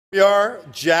We are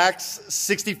Jack's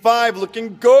 65,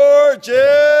 looking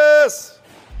gorgeous.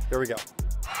 Here we go.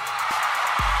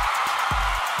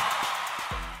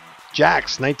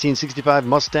 Jack's 1965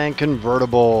 Mustang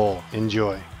Convertible.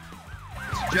 Enjoy.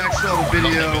 Jack saw the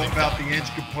video about the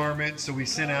engine compartment, so we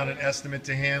sent out an estimate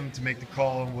to him to make the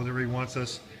call on whether he wants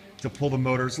us to pull the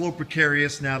motor. It's a little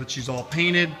precarious now that she's all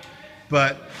painted,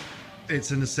 but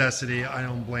it's a necessity. I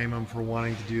don't blame him for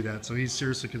wanting to do that. So he's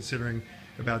seriously considering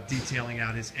about detailing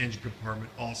out his engine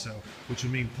compartment also, which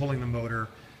would mean pulling the motor,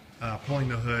 pulling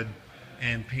the hood,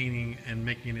 and painting and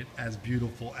making it as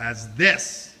beautiful as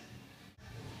this.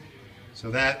 So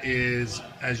that is,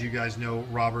 as you guys know,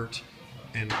 Robert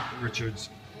and Richard's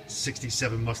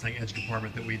 67 Mustang engine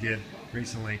compartment that we did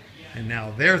recently, and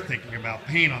now they're thinking about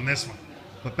paint on this one.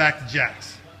 But back to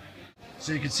Jack's.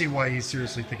 So you can see why he's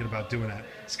seriously thinking about doing that.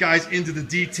 This guy's into the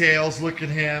details. Look at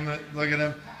him. Look at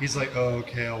him. He's like, oh,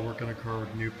 okay, I'll work on a car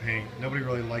with new paint. Nobody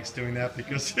really likes doing that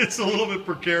because it's a little bit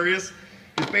precarious.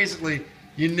 Because basically,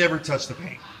 you never touch the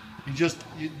paint.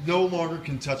 You no longer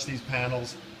can touch these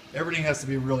panels. Everything has to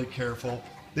be really careful.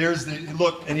 There's the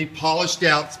look, and he polished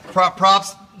out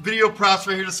video props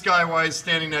right here to Sky while he's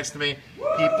standing next to me.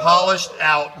 He polished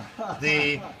out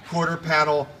the quarter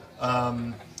panel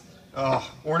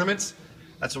ornaments.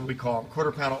 That's what we call them,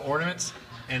 quarter panel ornaments,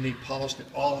 and he polished it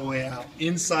all the way out,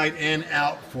 inside and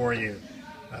out for you,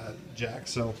 Jack.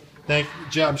 So thank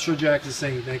you, I'm sure Jack is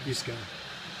saying thank you, Sky.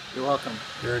 You're welcome.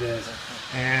 There it is.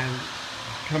 And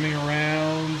coming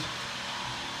around,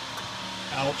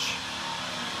 ouch.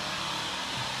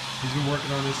 He's been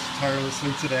working on this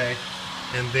tirelessly today,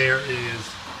 and there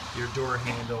is your door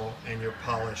handle and your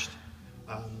polished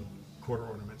quarter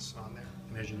ornaments on there,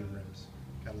 and there's your new rims.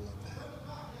 Gotta love that.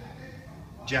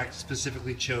 Jack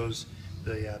specifically chose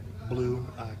the blue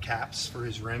caps for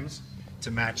his rims to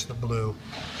match the blue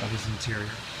of his interior.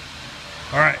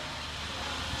 All right,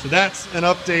 so that's an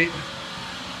update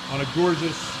on a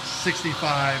gorgeous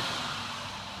 65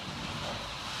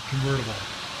 convertible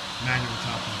manual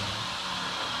top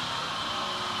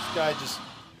end.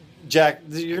 Jack,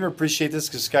 you're gonna appreciate this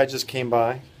because Sky just came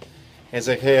by and he's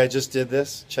like, hey, I just did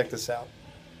this, check this out.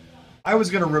 I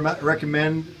was going to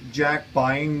recommend Jack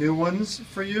buying new ones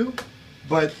for you,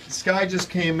 but Sky just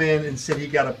came in and said he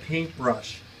got a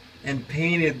paintbrush and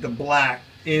painted the black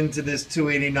into this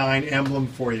 289 emblem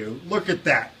for you. Look at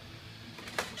that.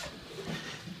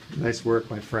 Nice work,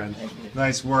 my friend.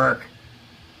 Nice work.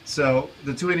 So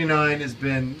the 289 has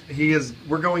been,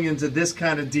 we're going into this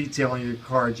kind of detail in your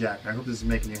car, Jack. I hope this is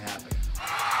making you happy.